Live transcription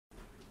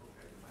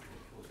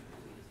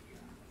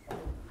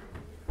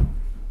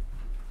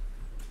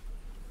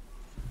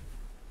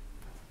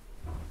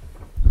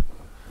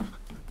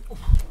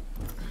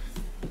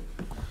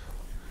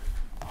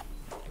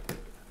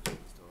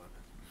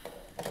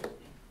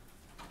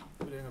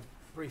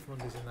brief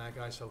Mondays in there,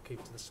 guys, so I'll keep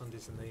it to the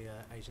Sundays and the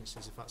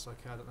agencies, if that's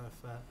okay. I don't know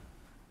if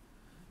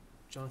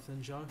Jonathan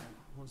and Joe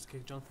wants to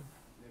kick. Jonathan?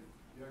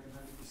 Yeah,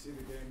 how did you see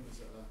the game? Was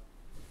it a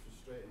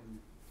frustrating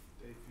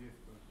day for you?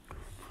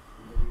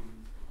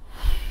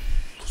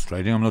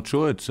 Frustrating, I'm not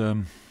sure. It's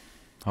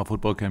how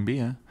football can be,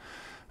 eh?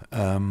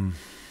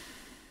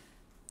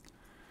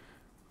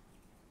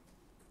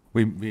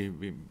 We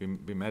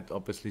met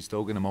obviously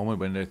Stoke in a moment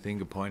when they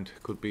think a point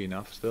could be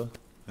enough still.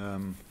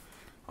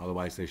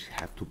 Otherwise they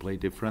have to play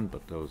different,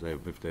 but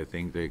if they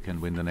think they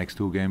can win the next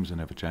 2 games and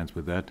have a chance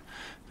with that,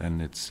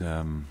 then it's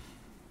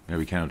yeah,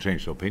 we cannot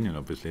change the opinion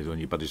obviously,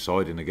 but you saw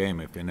it in the game.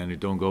 If you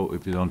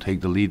don't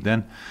take the lead,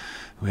 then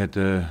we had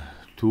 2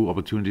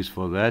 opportunities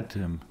for that.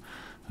 A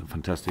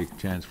fantastic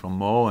chance from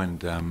Mo,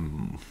 and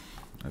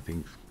I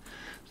think,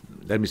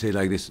 let me say it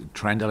like this,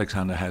 Trent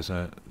Alexander has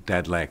a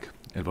dead leg.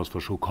 It was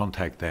for sure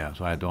contact there,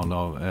 so I don't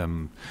know.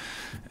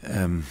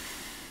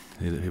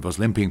 He was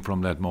limping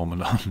from that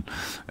moment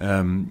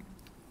on.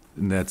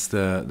 That's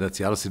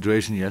the other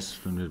situation. Yes,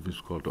 it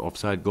was called the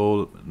offside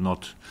goal.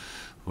 Not,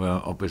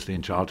 well, obviously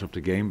in charge of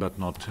the game, but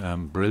not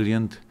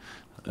brilliant.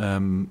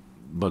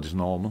 But it's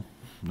normal.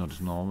 Not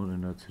as normal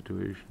in that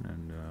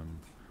situation.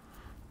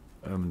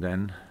 And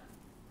then,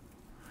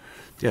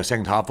 yeah,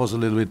 second half was a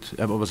little bit.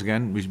 Was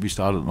again we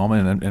started normal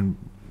and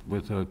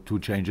with 2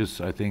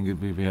 changes, I think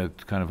we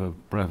had kind of a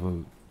breath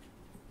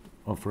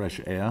of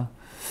fresh air.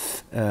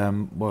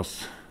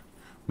 Was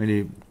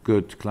really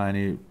good.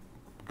 Kleiny,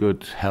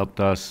 good, helped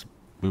us.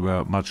 We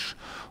were much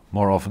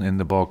more often in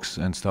the box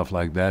and stuff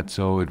like that.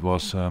 So it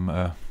was,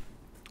 yeah.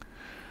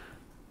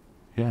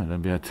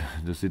 Then we had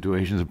the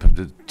situations,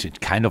 the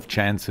kind of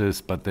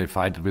chances, but they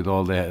fought with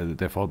all they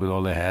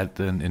had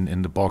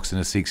in the box, in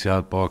a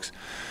 6-yard box.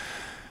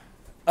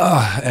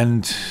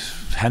 And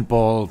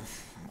handball.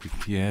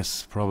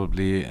 Yes,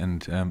 probably,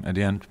 and at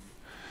the end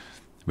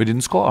we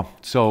didn't score.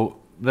 So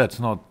that's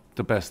not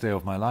the best day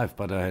of my life,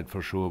 but I had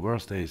for sure a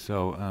worse day.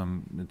 So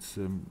it's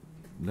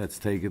let's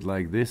take it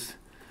like this.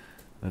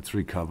 Let's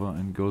recover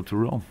and go to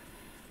Rome.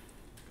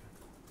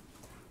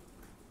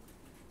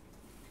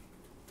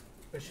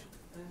 You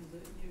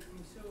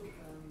saw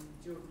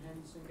Jordan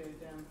Henderson go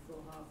down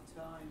before half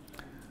time.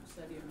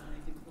 Sadio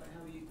Mane didn't play.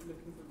 How are you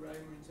looking for Roma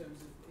in terms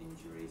of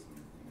injuries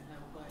and how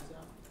it plays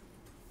out?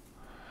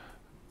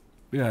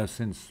 Yeah,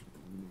 since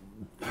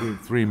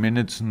 3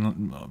 minutes,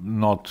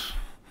 not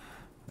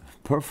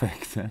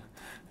perfect.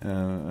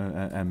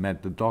 I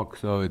met the doc,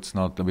 so it's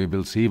not. We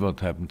will see what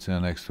happens in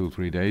the next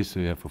 2-3 days. So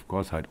you have, of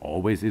course, how it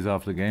always is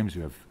after games.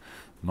 You have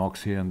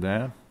knocks here and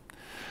there.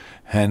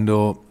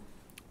 Hendo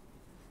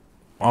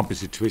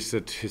obviously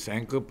twisted his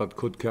ankle, but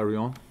could carry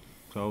on.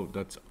 So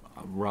that's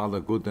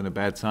rather good than a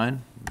bad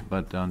sign.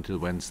 But until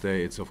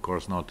Wednesday, it's of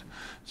course not.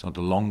 It's not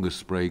the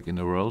longest break in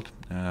the world.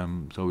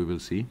 So we will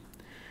see.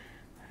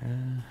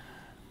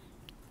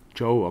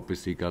 Joe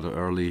obviously got an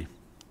early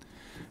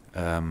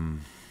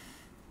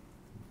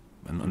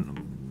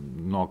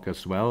knock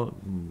as well,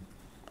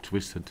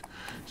 twisted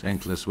his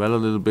ankle as well a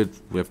little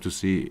bit. We have to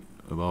see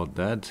about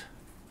that.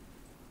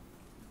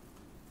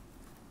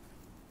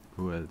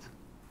 Who else?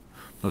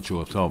 Not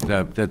sure. So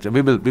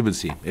we will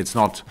see. It's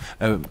not.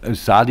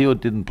 Sadio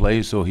didn't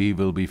play, so he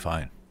will be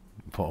fine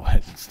for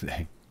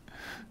Wednesday.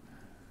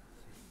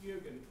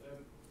 Jurgen,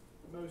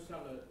 Mo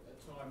Salah at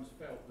times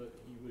felt that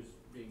he was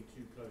being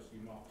too closely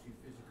marked, too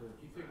physical.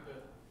 Do you think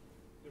that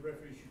the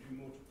referee should do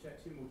more to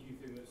protect him, or do you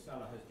think that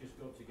Salah has just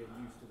got to get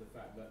used to the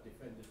fact that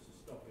defenders to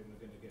stop him are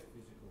going to get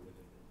physical with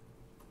him?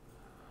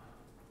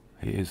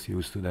 He is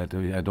used to that.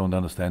 I don't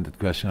understand that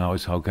question.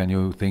 How can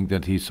you think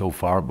that he so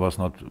far was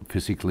not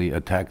physically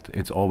attacked?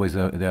 It's always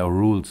there are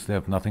rules. They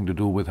have nothing to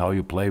do with how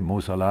you play. Mo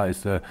Salah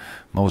is the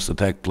most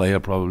attacked player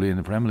probably in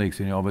the Premier League,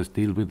 and you always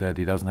deal with that.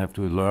 He doesn't have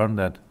to learn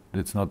that.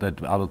 It's not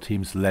that other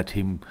teams let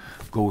him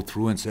go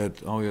through and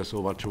said, "Oh, you're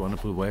so much a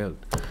wonderful way,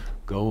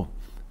 go."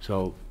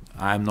 So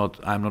I'm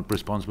not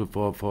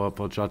responsible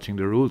for judging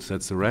the rules.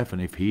 That's the ref,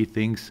 and if he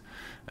thinks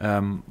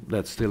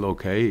that's still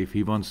okay, if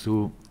he wants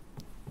to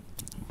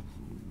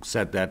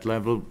set that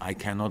level, I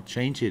cannot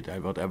change it.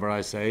 Whatever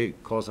I say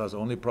causes us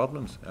only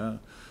problems.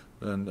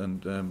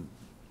 And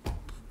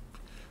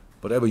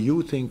whatever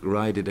you think,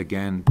 write it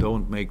again.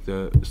 Don't make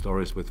the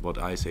stories with what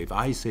I say. If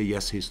I say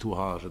yes, he's too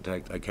harsh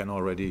attacked, I can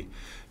already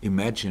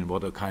imagine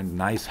what a kind of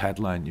nice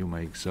headline you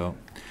make. So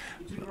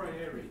it's a grey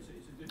area.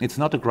 It's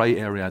not a grey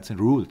area. It's in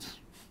rules.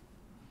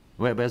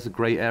 Where's the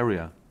grey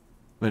area?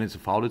 When it's a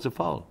foul, it's a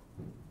foul.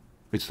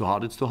 It's too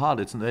hard. It's too hard.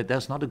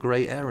 There's not a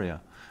grey area.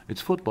 It's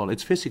football.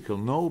 It's physical.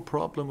 No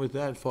problem with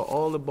that. For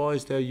all the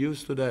boys, they're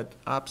used to that.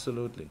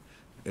 Absolutely.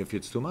 If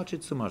it's too much,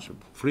 it's too much.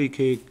 Free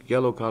kick,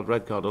 yellow card,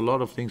 red card, a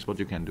lot of things what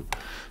you can do.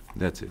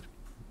 That's it.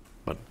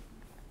 But,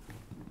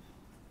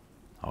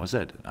 how I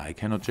said, I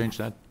cannot change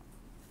that.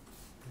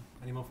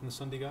 Any more from the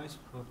Sunday guys?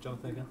 Or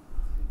Jonathan again?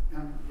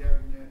 Yeah,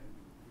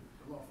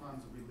 a lot of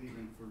fans will be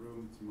leaving for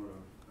Rome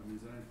tomorrow. I mean,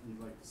 is there anything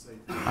you'd like to say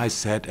to them? I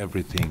said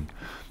everything.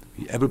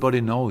 Everybody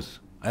knows.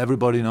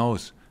 Everybody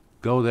knows.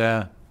 Go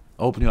there,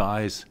 open your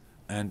eyes,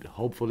 and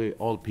hopefully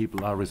all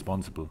people are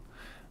responsible.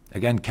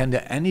 Again, can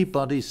there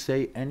anybody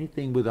say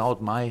anything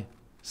without my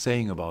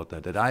saying about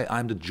that? That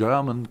I'm the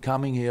German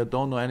coming here,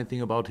 don't know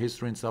anything about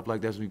history and stuff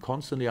like that. So you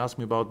constantly ask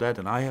me about that,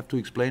 and I have to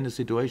explain the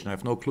situation. I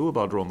have no clue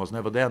about Rome. I was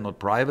never there, not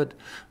private,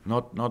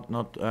 not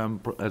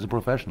as a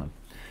professional.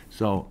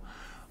 So,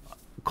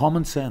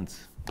 common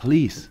sense,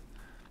 please.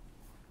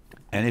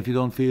 And if you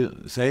don't feel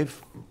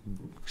safe,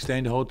 stay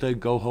in the hotel,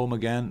 go home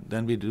again,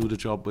 then we do the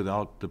job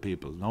without the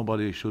people.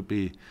 Nobody should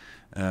be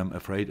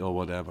afraid or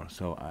whatever.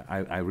 So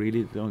I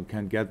really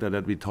can't get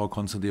that we talk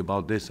constantly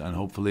about this, and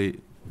hopefully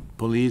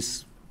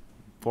police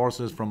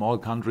forces from all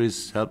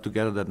countries help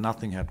together that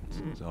nothing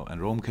happens. So, and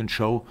Rome can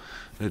show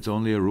that it's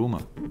only a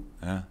rumor.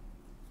 Yeah.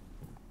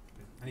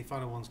 Any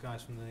final ones,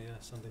 guys, from the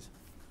Sundays?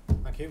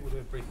 Thank you. We'll do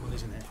a brief one,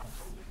 isn't it?